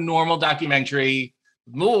do a normal documentary,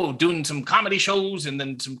 doing some comedy shows, and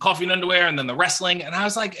then some coffee and underwear, and then the wrestling. And I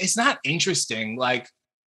was like, it's not interesting. Like,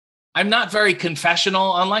 I'm not very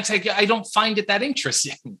confessional, unlike, I don't find it that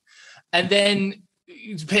interesting. And then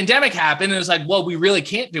the pandemic happened, and it was like, well, we really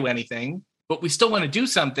can't do anything, but we still want to do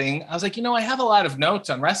something. I was like, you know, I have a lot of notes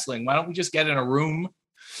on wrestling. Why don't we just get in a room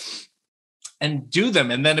and do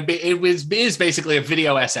them? And then it is basically a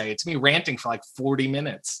video essay. It's me ranting for like 40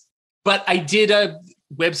 minutes. But I did a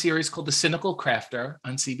web series called The Cynical Crafter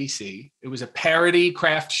on CBC. It was a parody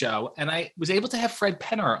craft show. And I was able to have Fred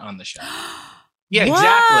Penner on the show. Yeah,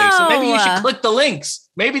 exactly. So maybe you should click the links.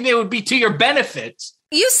 Maybe they would be to your benefit.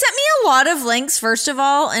 You sent me a lot of links, first of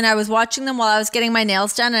all, and I was watching them while I was getting my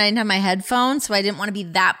nails done, and I didn't have my headphones, so I didn't want to be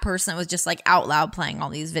that person that was just like out loud playing all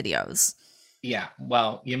these videos. Yeah,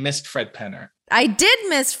 well, you missed Fred Penner. I did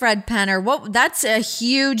miss Fred Penner. That's a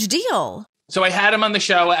huge deal. So I had him on the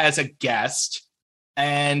show as a guest,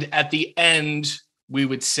 and at the end, we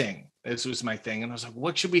would sing. This was my thing. And I was like,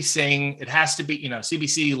 what should we sing? It has to be,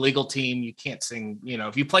 CBC legal team. You can't sing,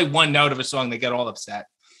 if you play one note of a song, they get all upset.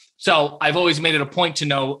 So I've always made it a point to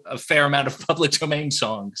know a fair amount of public domain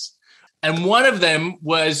songs. And one of them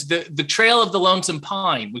was the Trail of the Lonesome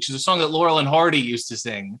Pine, which is a song that Laurel and Hardy used to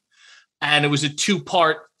sing. And it was a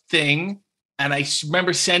 2-part thing. And I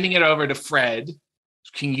remember sending it over to Fred.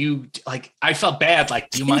 Can you, I felt bad.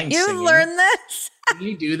 Do you mind singing? You learn this? Can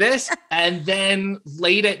you do this? And then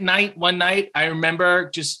late at night, one night, I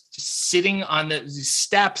remember just sitting on the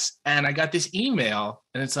steps and I got this email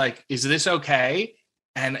and it's like, is this okay?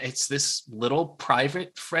 And it's this little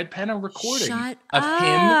private Fred Penner recording of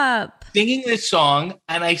him singing this song.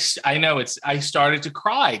 And I know I started to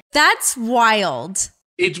cry. That's wild.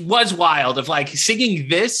 It was wild of singing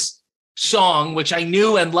this song, which I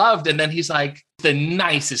knew and loved. And then he's like the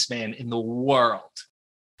nicest man in the world.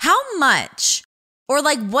 How much? Or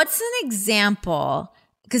what's an example?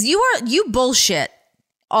 Because you bullshit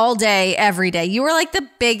all day, every day. You were the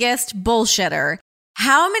biggest bullshitter.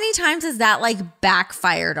 How many times has that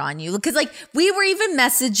backfired on you? Because we were even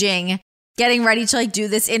messaging, getting ready to do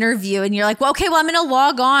this interview, and you're like, well, okay, well, I'm gonna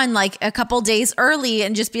log on a couple days early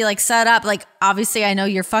and just be set up. Obviously, I know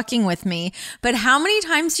you're fucking with me, but how many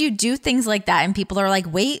times do you do things like that and people are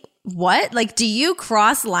like, wait, what? Do you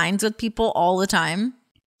cross lines with people all the time?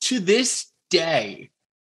 To this day,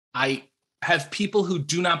 I have people who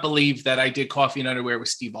do not believe that I did Coffee and Underwear with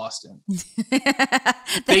Steve Austin.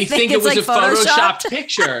 they think it was a photoshopped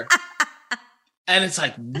picture. And it's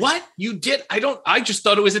like, what? You did? I just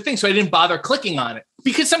thought it was a thing. So I didn't bother clicking on it.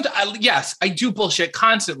 Because sometimes, yes, I do bullshit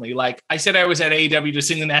constantly. I said I was at AEW to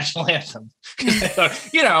sing the national anthem. I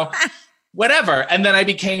thought, whatever. And then I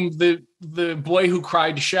became the boy who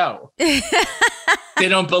cried show. They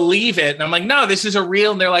don't believe it. And I'm like, no, this is a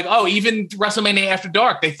real. And they're like, oh, even WrestleMania After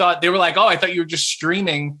Dark. They were like, oh, I thought you were just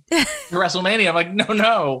streaming WrestleMania. I'm like,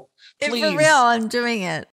 no, please. For real, I'm doing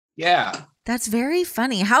it. Yeah. That's very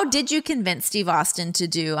funny. How did you convince Steve Austin to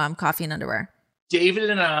do Coffee and Underwear? David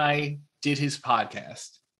and I did his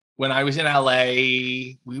podcast. When I was in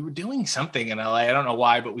LA, we were doing something in LA. I don't know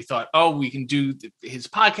why, but we thought, oh, we can do his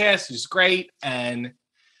podcast. It's great. And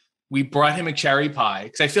we brought him a cherry pie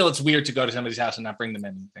because I feel it's weird to go to somebody's house and not bring them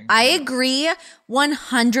anything. I agree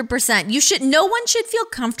 100%. No one should feel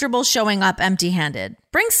comfortable showing up empty-handed.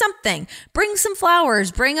 Bring something. Bring some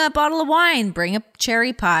flowers. Bring a bottle of wine. Bring a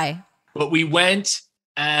cherry pie. But we went,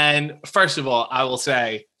 and first of all, I will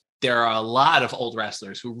say there are a lot of old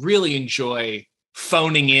wrestlers who really enjoy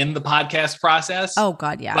phoning in the podcast process. Oh,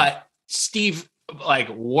 God, yeah. But Steve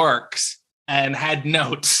works and had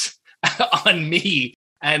notes on me.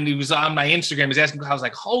 And he was on my Instagram. He was asking, I was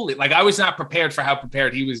like, holy, I was not prepared for how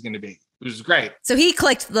prepared he was going to be. It was great. So he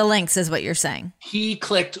clicked the links is what you're saying. He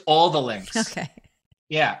clicked all the links. Okay.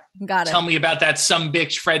 Yeah. Got it. Tell me about that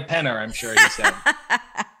sumbitch Fred Penner, I'm sure he said.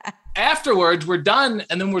 Afterwards, we're done.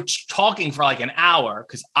 And then we're talking for an hour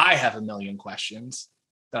because I have a million questions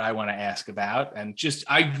that I want to ask about. And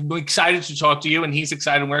I'm excited to talk to you and he's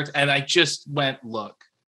excited. And I just went, look,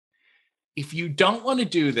 if you don't want to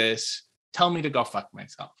do this, tell me to go fuck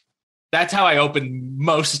myself. That's how I open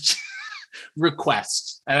most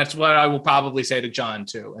requests. And that's what I will probably say to John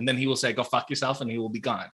too. And then he will say, go fuck yourself, and he will be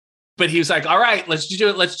gone. But he was like, all right, let's just do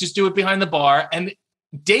it. Let's just do it behind the bar. And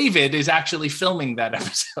David is actually filming that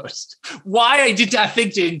episode. Why I did not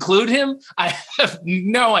think to include him, I have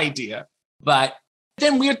no idea. But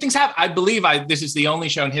then weird things happen. I believe this is the only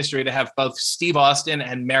show in history to have both Steve Austin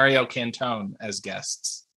and Mario Cantone as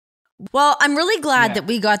guests. Well, I'm really glad that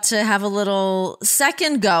we got to have a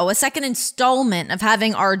second installment of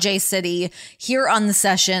having RJ City here on the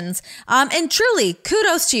sessions. And truly,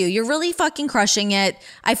 kudos to you. You're really fucking crushing it.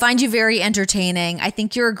 I find you very entertaining. I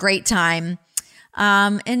think you're a great time.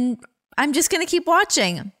 And I'm just going to keep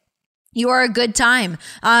watching. You are a good time.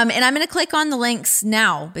 And I'm going to click on the links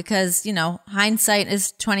now because, hindsight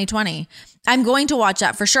is 2020. I'm going to watch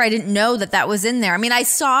that for sure. I didn't know that was in there. I mean, I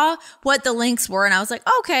saw what the links were and I was like,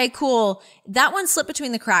 okay, cool. That one slipped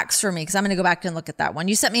between the cracks for me because I'm going to go back and look at that one.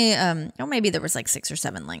 You sent me, maybe there was 6 or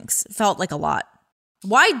 7 links. It felt like a lot.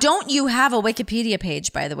 Why don't you have a Wikipedia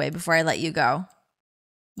page, by the way, before I let you go?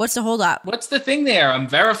 What's the hold up? What's the thing there? I'm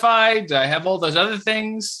verified. I have all those other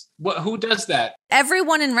things. Who does that?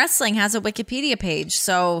 Everyone in wrestling has a Wikipedia page.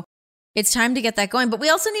 So It's time to get that going. But we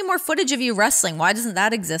also need more footage of you wrestling. Why doesn't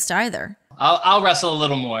that exist either? I'll wrestle a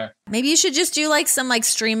little more. Maybe you should just do like some like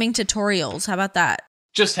streaming tutorials. How about that?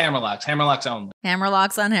 Just hammerlocks only.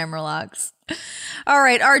 Hammerlocks on hammerlocks. All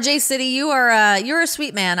right, RJ City, you're a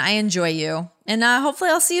sweet man. I enjoy you. And hopefully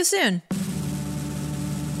I'll see you soon.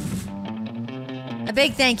 A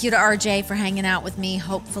big thank you to RJ for hanging out with me.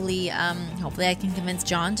 Hopefully I can convince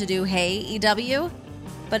John to do Hey EW.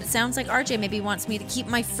 But it sounds like RJ maybe wants me to keep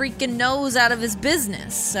my freaking nose out of his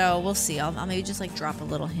business. So we'll see. I'll maybe just like drop a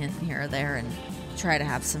little hint here or there and try to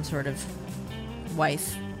have some sort of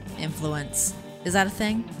wife influence. Is that a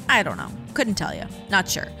thing? I don't know. Couldn't tell you. Not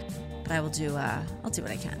sure. But I'll do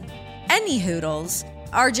what I can. Any hoodles.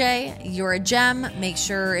 RJ, you're a gem. Make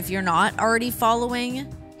sure if you're not already following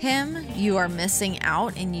him, you are missing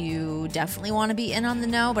out and you definitely want to be in on the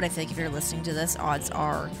know. But I feel like if you're listening to this, odds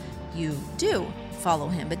are you do follow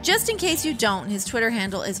him. But just in case you don't, his Twitter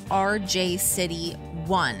handle is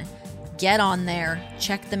RJCity1. Get on there.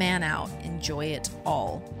 Check the man out. Enjoy it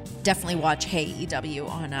all. Definitely watch Hey EW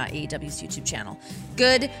on AEW's YouTube channel.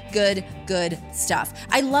 Good stuff.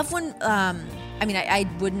 I love when, I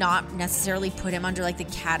would not necessarily put him under like the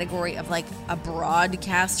category of like a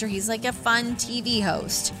broadcaster. He's like a fun TV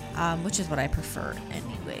host, which is what I prefer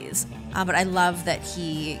anyways. But I love that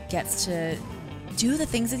he gets to do the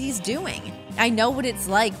things that he's doing. I know what it's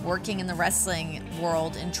like working in the wrestling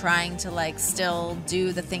world and trying to like still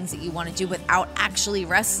do the things that you want to do without actually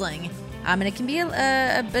wrestling. And it can be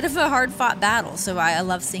a bit of a hard-fought battle. So I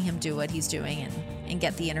love seeing him do what he's doing and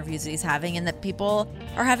get the interviews that he's having, and that people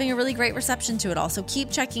are having a really great reception to it all. So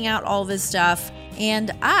keep checking out all of his stuff.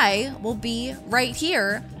 And I will be right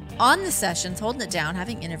here on the sessions, holding it down,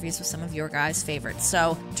 having interviews with some of your guys' favorites.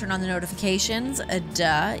 So turn on the notifications.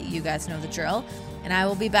 You guys know the drill. And I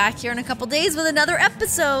will be back here in a couple days with another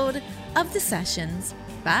episode of The Sessions.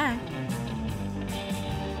 Bye.